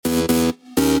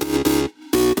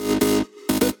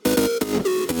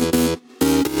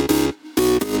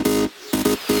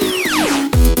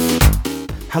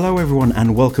Hello everyone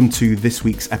and welcome to this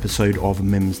week's episode of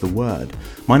Mim's the Word.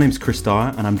 My name's Chris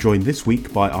Dyer and I'm joined this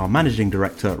week by our Managing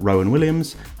Director Rowan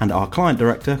Williams and our Client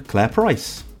Director Claire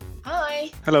Price.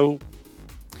 Hi. Hello.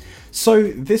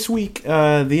 So this week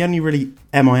the only really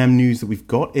MIM news that we've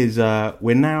got is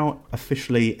we're now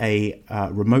officially a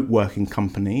remote working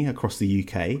company across the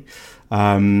UK.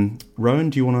 Rowan,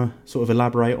 do you want to sort of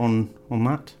elaborate on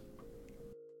that?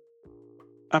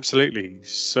 Absolutely.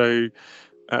 So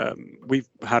we've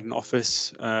had an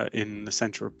office in the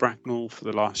centre of Bracknell for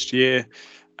the last year,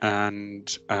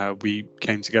 and we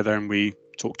came together and we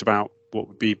talked about what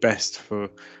would be best for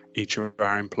each of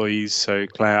our employees. So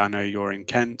Claire, I know you're in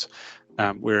Kent,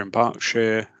 we're in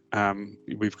Berkshire,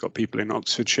 we've got people in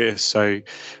Oxfordshire. So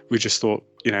we just thought,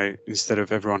 instead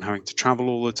of everyone having to travel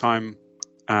all the time,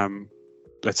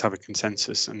 let's have a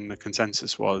consensus. And the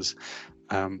consensus was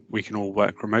we can all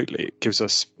work remotely. It gives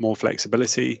us more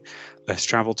flexibility, less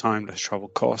travel time, less travel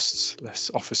costs,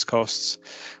 less office costs.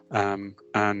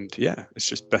 And yeah, it's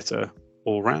just better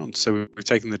all round. So we've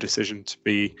taken the decision to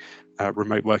be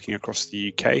remote working across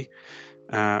the UK.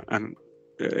 And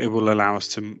it will allow us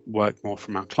to work more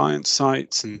from our client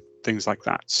sites and things like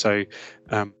that. So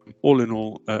all in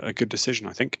all, a good decision,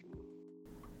 I think.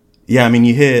 Yeah, I mean,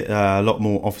 you hear a lot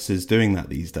more offices doing that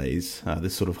these days,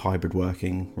 this sort of hybrid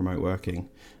working, remote working.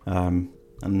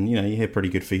 And, you hear pretty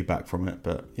good feedback from it.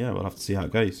 But, yeah, we'll have to see how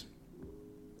it goes.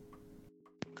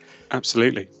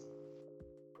 Absolutely.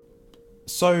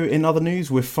 So, in other news,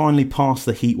 we're finally past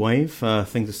the heat wave.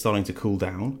 Things are starting to cool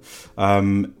down.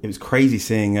 It was crazy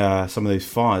seeing some of those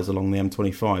fires along the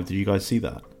M25. Did you guys see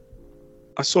that?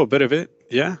 I saw a bit of it,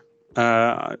 yeah.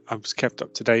 I was kept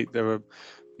up to date. There were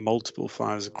multiple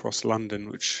fires across London,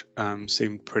 which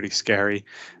seemed pretty scary.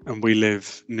 And we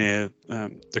live near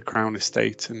the Crown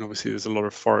Estate, and obviously there's a lot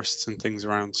of forests and things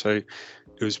around. So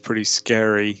it was pretty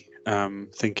scary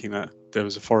thinking that there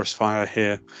was a forest fire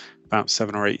here about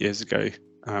 7 or 8 years ago.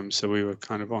 So we were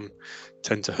kind of on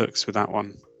tenterhooks with that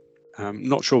one.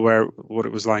 Not sure what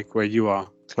it was like where you are,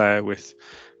 Claire, with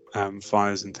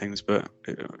fires and things, but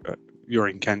you're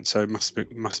in Kent, so it must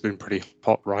have been pretty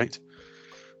hot, right?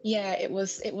 Yeah, it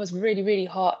was really, really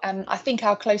hot. I think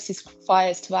our closest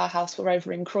fires to our house were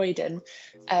over in Croydon,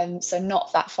 so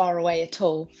not that far away at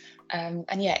all. And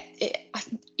yeah,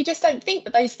 you just don't think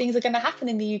that those things are going to happen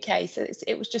in the UK. So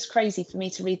it was just crazy for me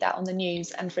to read that on the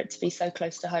news and for it to be so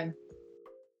close to home.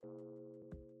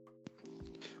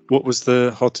 What was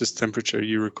the hottest temperature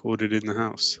you recorded in the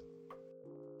house?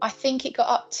 I think it got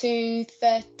up to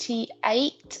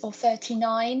 38 or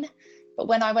 39. But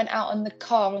when I went out on the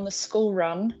car on the school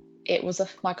run,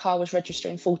 my car was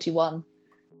registering 41.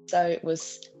 So it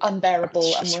was unbearable.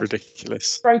 That's just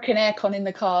ridiculous. Broken aircon in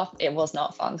the car. It was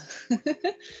not fun.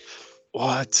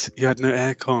 What? You had no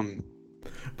aircon?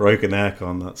 Broken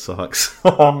aircon, that sucks.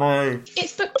 Oh no.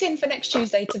 It's booked in for next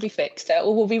Tuesday to be fixed.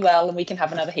 All will be well and we can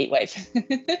have another heat wave.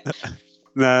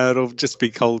 No, it'll just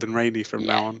be cold and rainy from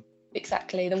now on.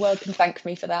 Exactly. The world can thank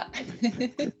me for that.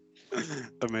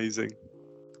 Amazing.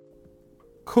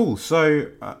 Cool. So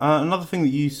another thing that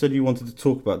you said you wanted to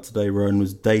talk about today, Rowan,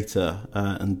 was data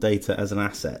and data as an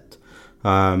asset.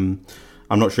 I'm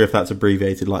not sure if that's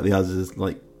abbreviated like the others,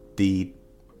 like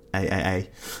DAAA.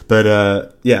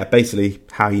 But yeah, basically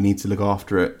how you need to look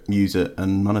after it, use it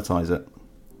and monetize it.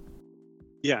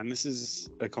 Yeah, and this is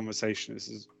a conversation. This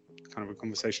is kind of a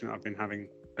conversation that I've been having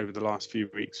over the last few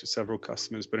weeks with several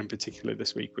customers, but in particular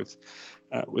this week with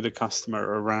a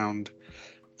customer around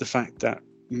the fact that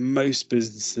most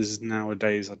businesses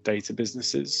nowadays are data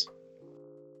businesses.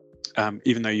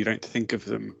 Even though you don't think of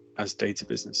them as data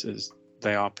businesses,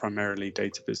 they are primarily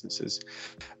data businesses.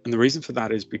 And the reason for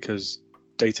that is because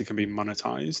data can be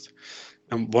monetized.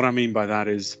 And what I mean by that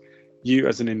is you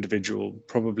as an individual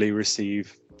probably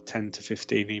receive 10 to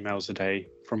 15 emails a day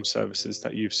from services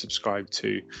that you've subscribed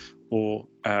to, or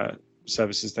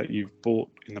services that you've bought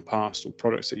in the past, or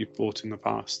products that you've bought in the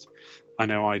past. I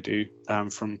know I do,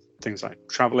 from things like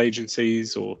travel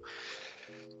agencies or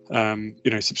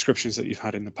subscriptions that you've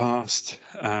had in the past,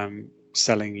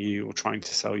 selling you or trying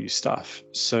to sell you stuff.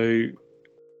 So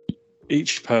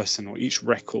each person or each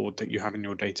record that you have in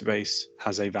your database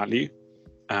has a value.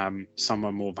 Some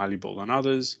are more valuable than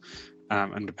others,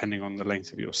 and depending on the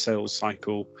length of your sales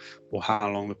cycle or how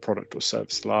long the product or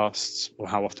service lasts or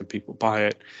how often people buy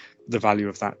it, the value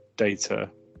of that data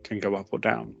can go up or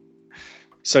down.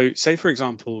 So say, for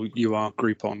example, you are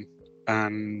Groupon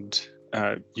and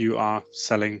you are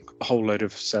selling a whole load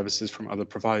of services from other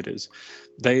providers.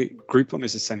 Groupon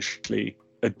is essentially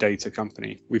a data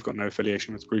company. We've got no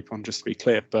affiliation with Groupon, just to be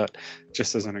clear, but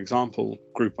just as an example,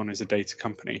 Groupon is a data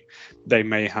company. They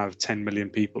may have 10 million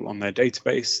people on their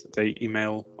database that they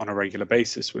email on a regular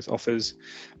basis with offers,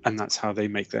 and that's how they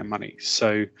make their money.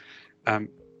 So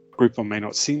Groupon may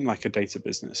not seem like a data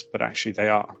business, but actually they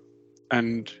are.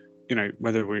 And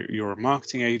whether you're a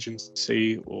marketing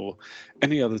agency or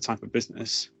any other type of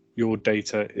business, your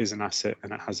data is an asset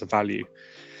and it has a value.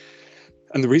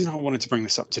 And the reason I wanted to bring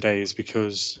this up today is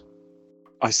because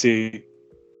I see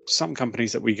some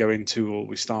companies that we go into or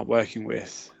we start working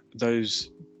with,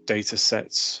 those data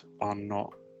sets are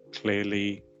not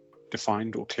clearly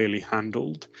defined or clearly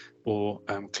handled or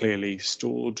clearly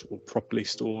stored or properly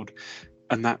stored.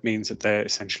 And that means that they're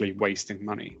essentially wasting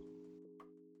money.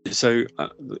 So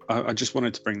I just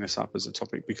wanted to bring this up as a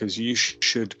topic because you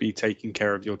should be taking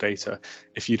care of your data.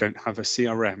 If you don't have a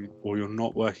CRM, or you're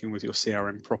not working with your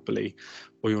CRM properly,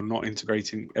 or you're not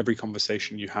integrating every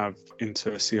conversation you have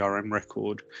into a CRM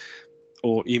record,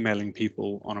 or emailing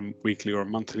people on a weekly or a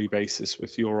monthly basis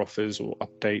with your offers or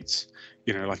updates,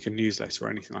 like a newsletter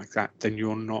or anything like that, then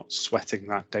you're not sweating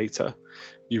that data.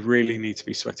 You really need to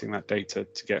be sweating that data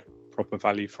to get proper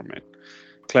value from it.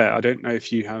 Claire, I don't know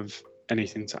if you have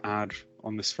anything to add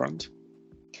on this front?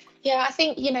 Yeah, I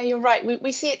think you're right.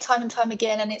 We see it time and time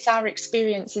again, and it's our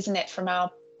experience, isn't it, from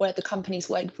where the companies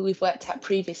we've worked at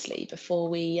previously before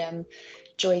we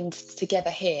joined together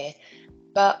here.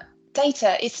 But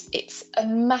data it's a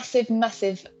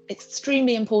massive,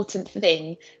 extremely important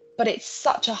thing, but it's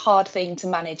such a hard thing to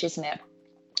manage, isn't it?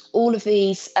 All of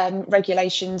these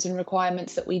regulations and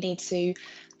requirements that we need to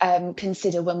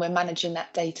consider when we're managing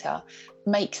that data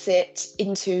makes it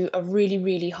into a really,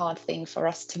 really hard thing for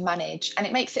us to manage, and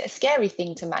it makes it a scary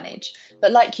thing to manage.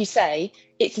 But like you say,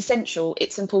 it's essential,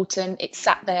 it's important, it's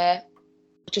sat there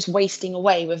just wasting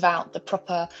away without the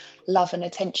proper love and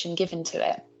attention given to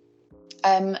it.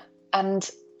 I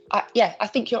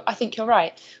think you're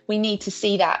right. We need to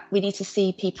see that. We need to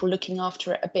see people looking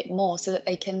after it a bit more so that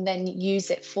they can then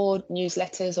use it for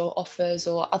newsletters or offers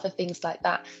or other things like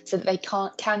that, so that they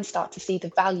can start to see the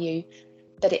value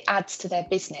that it adds to their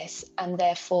business, and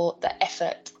therefore the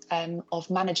effort of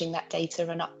managing that data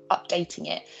and updating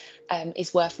it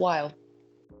is worthwhile.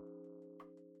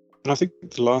 And I think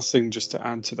the last thing just to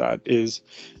add to that is,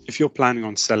 if you're planning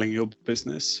on selling your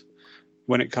business,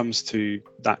 when it comes to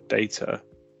that data,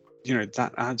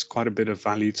 that adds quite a bit of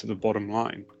value to the bottom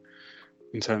line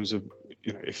in terms of,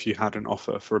 if you had an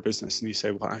offer for a business and you say,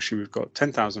 well, actually, we've got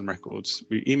 10,000 records,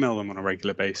 we email them on a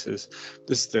regular basis,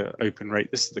 this is the open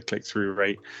rate, this is the click-through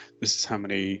rate, this is how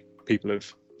many people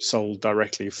have sold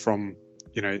directly from,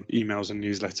 emails and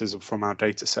newsletters or from our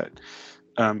data set.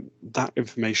 That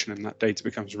information and that data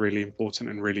becomes really important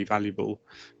and really valuable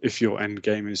if your end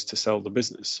game is to sell the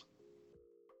business.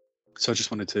 So I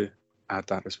just wanted to add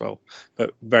that as well.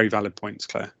 But very valid points,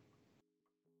 Claire.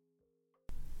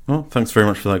 Well, thanks very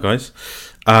much for that, guys.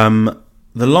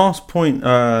 The last point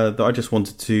that I just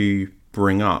wanted to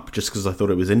bring up, just because I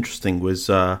thought it was interesting, was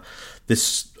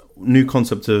this new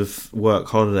concept of work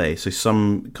holiday. So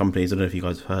some companies, I don't know if you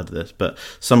guys have heard of this, but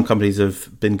some companies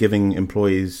have been giving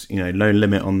employees, no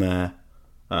limit on their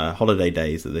holiday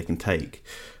days that they can take.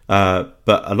 But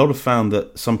a lot have found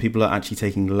that some people are actually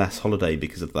taking less holiday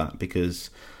because of that,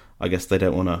 because I guess they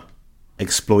don't want to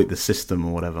exploit the system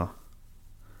or whatever.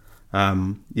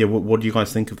 What do you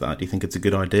guys think of that? Do you think it's a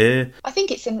good idea? I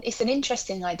think it's an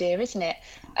interesting idea, isn't it?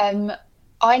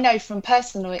 I know from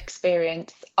personal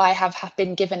experience, I have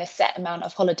been given a set amount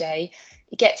of holiday.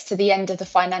 It gets to the end of the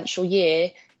financial year,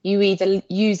 you either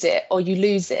use it or you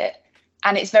lose it.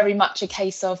 And it's very much a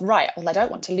case of, right, well, I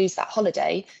don't want to lose that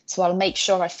holiday, so I'll make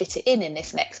sure I fit it in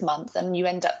this next month, and you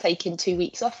end up taking 2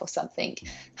 weeks off or something.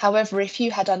 However, if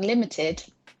you had unlimited,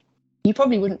 you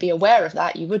probably wouldn't be aware of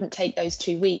that. You wouldn't take those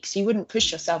 2 weeks. You wouldn't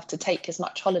push yourself to take as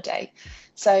much holiday.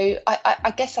 So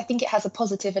I guess I think it has a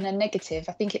positive and a negative.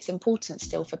 I think it's important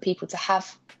still for people to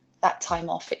have that time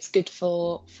off. It's good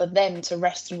for them to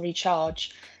rest and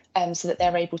recharge, so that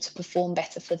they're able to perform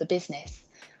better for the business.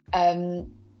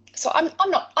 So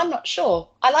I'm not sure.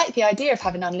 I like the idea of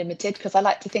having unlimited because I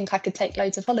like to think I could take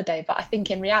loads of holiday, but I think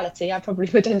in reality I probably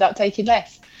would end up taking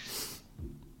less.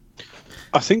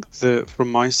 I think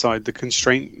from my side, the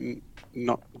constraint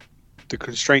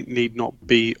need not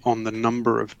be on the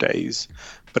number of days,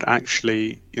 but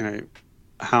actually,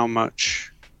 how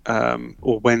much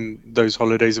or when those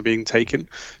holidays are being taken.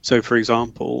 So, for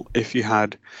example, if you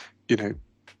had,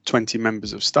 20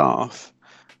 members of staff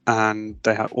and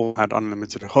they all had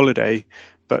unlimited holiday,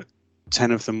 but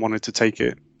 10 of them wanted to take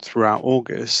it throughout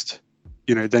August,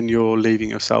 then you're leaving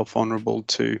yourself vulnerable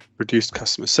to reduced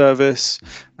customer service,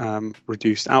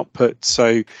 reduced output.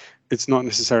 So it's not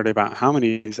necessarily about how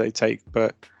many days they take,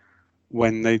 but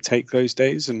when they take those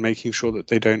days and making sure that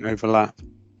they don't overlap.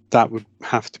 That would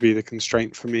have to be the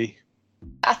constraint for me.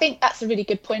 I think that's a really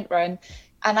good point, Rowan.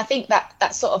 And I think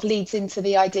that sort of leads into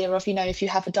the idea of, if you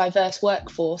have a diverse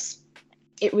workforce,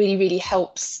 it really, really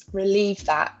helps relieve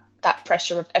that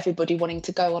pressure of everybody wanting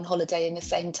to go on holiday in the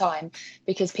same time,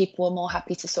 because people are more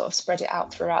happy to sort of spread it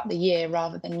out throughout the year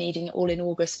rather than needing it all in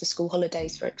August for school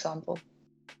holidays, for example.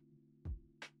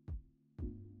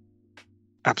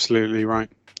 Absolutely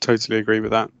right. Totally agree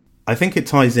with that. I think it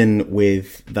ties in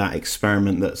with that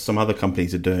experiment that some other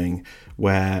companies are doing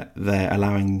where they're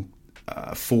allowing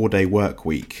a 4-day work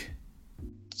week.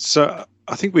 So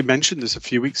I think we mentioned this a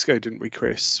few weeks ago, didn't we,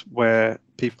 Chris, where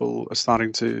people are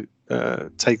starting to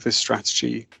take this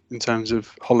strategy in terms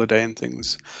of holiday and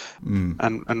things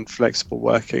and flexible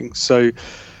working. So,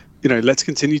 let's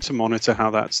continue to monitor how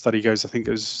that study goes. I think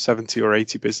there's 70 or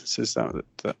 80 businesses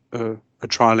that are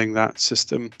trialing that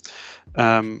system.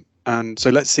 And so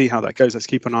let's see how that goes. Let's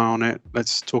keep an eye on it.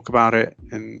 Let's talk about it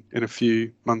in a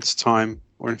few months' time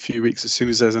or in a few weeks as soon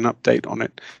as there's an update on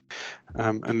it.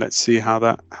 And let's see how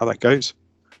that goes.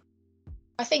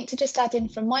 I think to just add in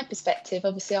from my perspective,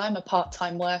 obviously I'm a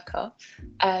part-time worker.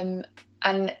 And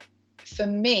for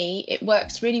me, it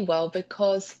works really well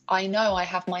because I know I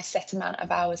have my set amount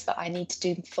of hours that I need to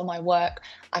do for my work.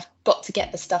 I've got to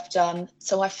get the stuff done.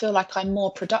 So I feel like I'm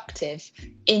more productive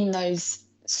in those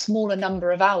smaller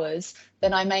number of hours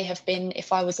than I may have been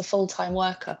if I was a full-time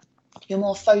worker. You're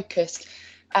more focused,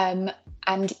 and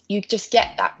you just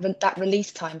get that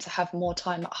release time to have more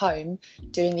time at home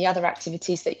doing the other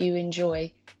activities that you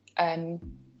enjoy,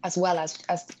 as well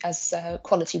as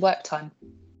quality work time.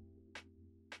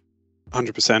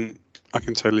 100%. I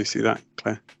can totally see that,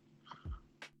 Claire.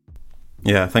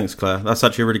 Yeah, thanks, Claire. That's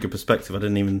actually a really good perspective. I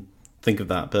didn't even think of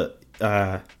that, but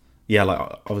yeah, like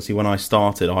obviously when I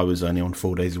started, I was only on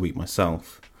 4 days a week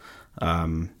myself.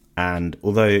 And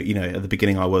although, at the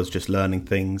beginning I was just learning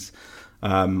things,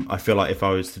 I feel like if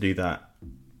I was to do that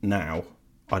now,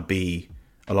 I'd be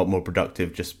a lot more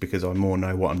productive just because I more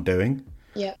know what I'm doing.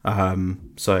 Yeah.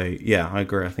 So yeah, I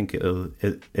agree. I think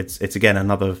it's again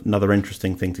another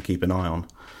interesting thing to keep an eye on,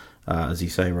 as you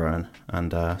say, Rowan,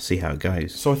 and see how it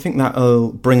goes. So I think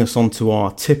that'll bring us on to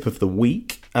our tip of the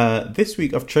week. This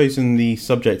week I've chosen the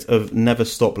subject of never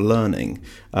stop learning.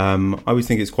 I always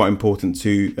think it's quite important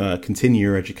to continue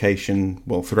your education,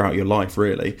 throughout your life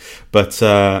really, but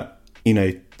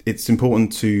it's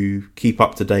important to keep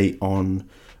up to date on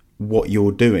what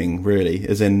you're doing really,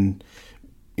 as in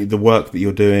the work that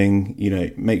you're doing.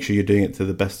 Make sure you're doing it to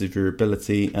the best of your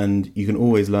ability, and you can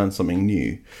always learn something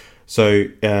new. So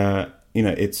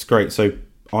it's great. So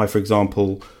I, for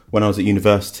example, when I was at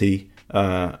university,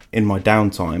 in my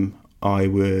downtime, I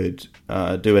would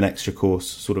do an extra course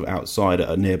sort of outside at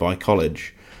a nearby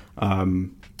college,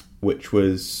 which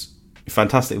was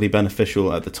fantastically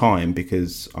beneficial at the time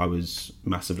because I was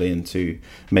massively into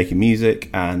making music,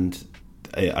 and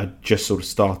I just sort of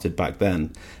started back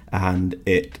then, and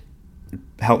it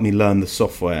helped me learn the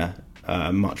software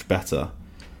much better.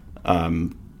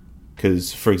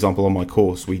 Because, for example, on my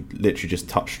course, we literally just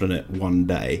touched on it one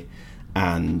day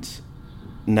and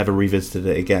never revisited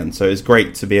it again. So it's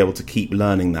great to be able to keep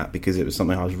learning that because it was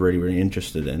something I was really, really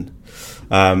interested in.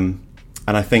 And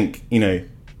I think,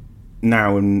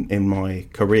 now in my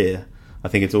career, I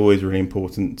think it's always really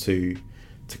important to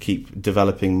keep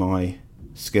developing my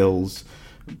skills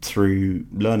through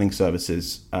learning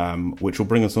services, which will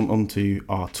bring us on to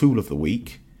our tool of the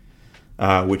week,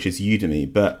 which is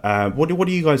Udemy. But what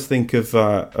do you guys think of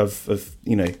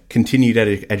continued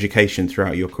education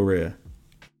throughout your career?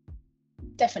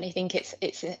 Definitely think it's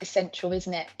essential,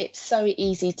 isn't it? It's so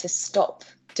easy to stop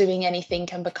doing anything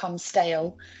and become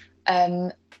stale,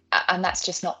 and that's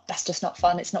just not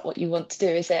fun. It's not what you want to do,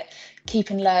 is it?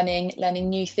 Keeping learning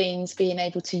new things, being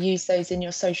able to use those in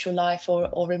your social life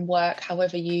or in work,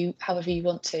 however you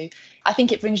want to. I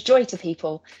think it brings joy to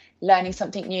people, learning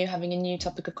something new, having a new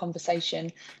topic of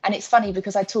conversation. And it's funny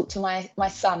because I talk to my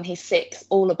son, he's 6,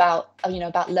 all about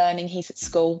learning. He's at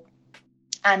school,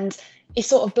 and it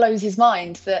sort of blows his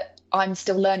mind that I'm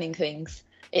still learning things.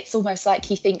 It's almost like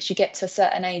he thinks you get to a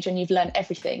certain age and you've learned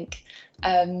everything,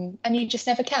 and you just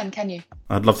never can you?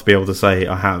 I'd love to be able to say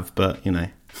I have, but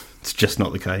it's just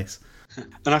not the case.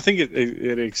 And I think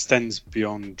it extends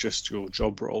beyond just your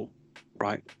job role,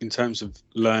 right? In terms of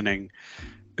learning,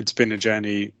 it's been a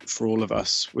journey for all of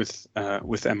us with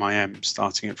MIM,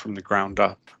 starting it from the ground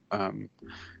up.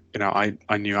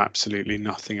 I knew absolutely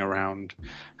nothing around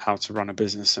how to run a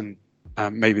business, and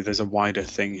maybe there's a wider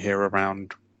thing here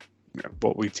around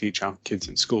what we teach our kids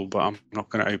in school, but I'm not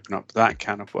going to open up that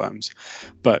can of worms.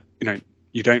 But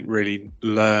you don't really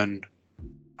learn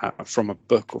from a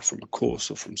book or from a course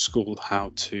or from school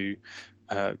how to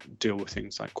deal with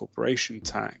things like corporation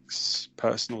tax,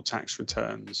 personal tax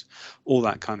returns, all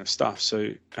that kind of stuff. So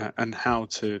and how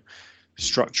to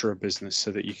structure a business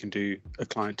so that you can do a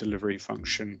client delivery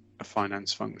function, a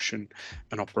finance function,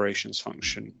 an operations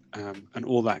function, and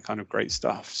all that kind of great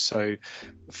stuff. So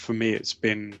for me, it's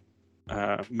been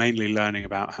mainly learning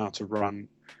about how to run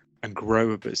and grow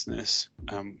a business,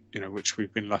 which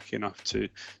we've been lucky enough to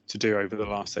do over the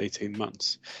last 18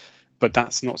 months. But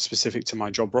that's not specific to my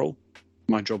job role.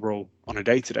 My job role on a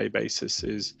day-to-day basis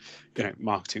is,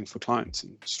 marketing for clients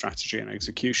and strategy and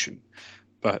execution.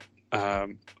 But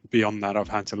beyond that, I've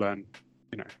had to learn,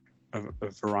 a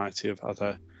variety of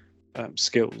other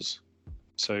skills.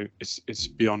 So it's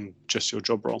beyond just your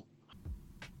job role.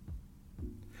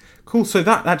 Cool. So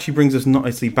that actually brings us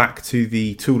nicely back to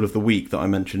the tool of the week that I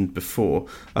mentioned before.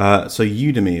 So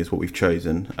Udemy is what we've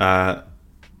chosen.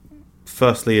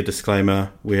 Firstly, a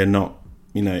disclaimer: we are not,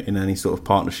 in any sort of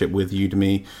partnership with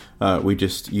Udemy. We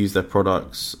just use their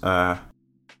products.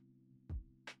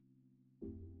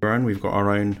 We've got our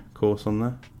own course on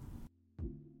there.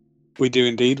 We do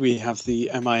indeed. We have the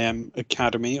MIM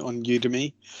Academy on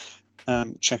Udemy.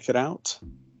 Check it out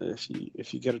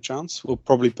if you get a chance. We'll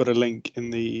probably put a link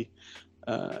in the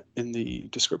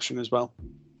description as well.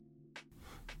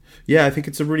 Yeah, I think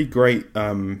it's a really great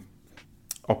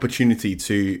opportunity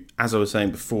to, as I was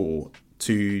saying before,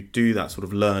 to do that sort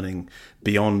of learning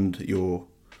beyond your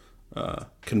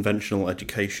conventional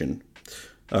education.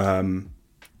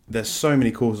 There's so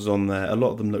many courses on there. A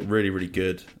lot of them look really, really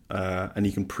good. And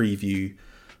you can preview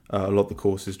a lot of the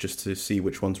courses just to see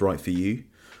which one's right for you.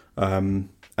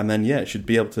 And then, it should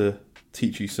be able to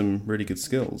teach you some really good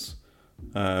skills.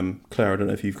 Claire, I don't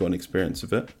know if you've got an experience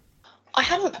of it. I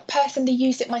haven't personally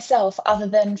used it myself, other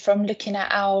than from looking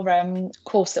at our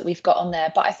course that we've got on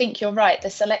there. But I think you're right. The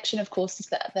selection of courses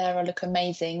that are there look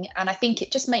amazing. And I think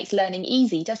it just makes learning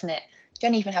easy, doesn't it? You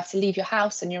don't even have to leave your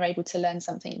house and you're able to learn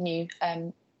something new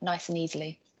nice and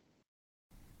easily.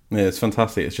 Yeah, it's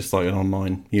fantastic. It's just like an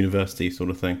online university sort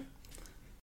of thing.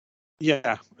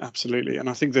 Yeah, absolutely. And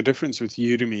I think the difference with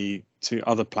Udemy to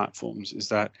other platforms is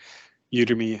that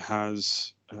Udemy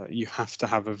has, you have to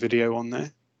have a video on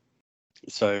there.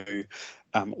 So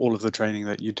all of the training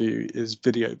that you do is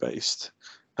video based,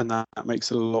 and that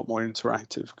makes it a lot more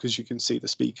interactive because you can see the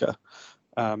speaker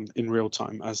in real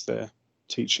time as they're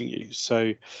teaching you.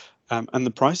 So, and the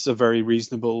prices are very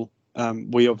reasonable.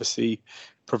 We obviously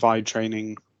provide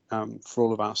training for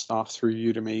all of our staff through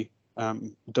Udemy.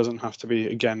 It doesn't have to be,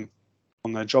 again,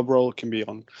 on their job role. It can be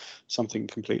on something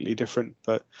completely different,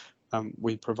 but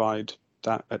we provide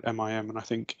that at MIM, and I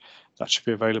think that should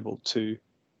be available to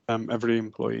every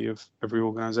employee of every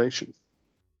organisation.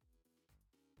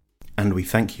 And we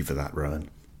thank you for that, Rowan.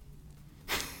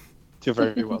 You're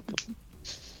very welcome.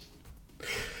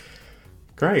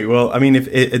 Great. Well, I mean,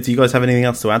 do you guys have anything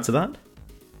else to add to that?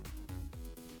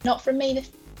 Not from me.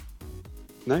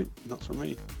 No, not from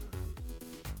me.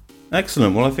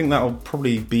 Excellent. Well, I think that'll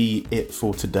probably be it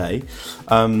for today.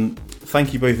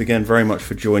 Thank you both again very much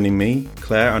for joining me.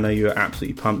 Claire, I know you were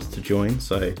absolutely pumped to join,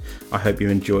 so I hope you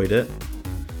enjoyed it.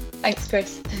 Thanks,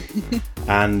 Chris.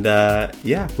 And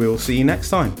we'll see you next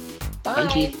time. Bye.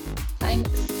 Thank you.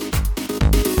 Thanks.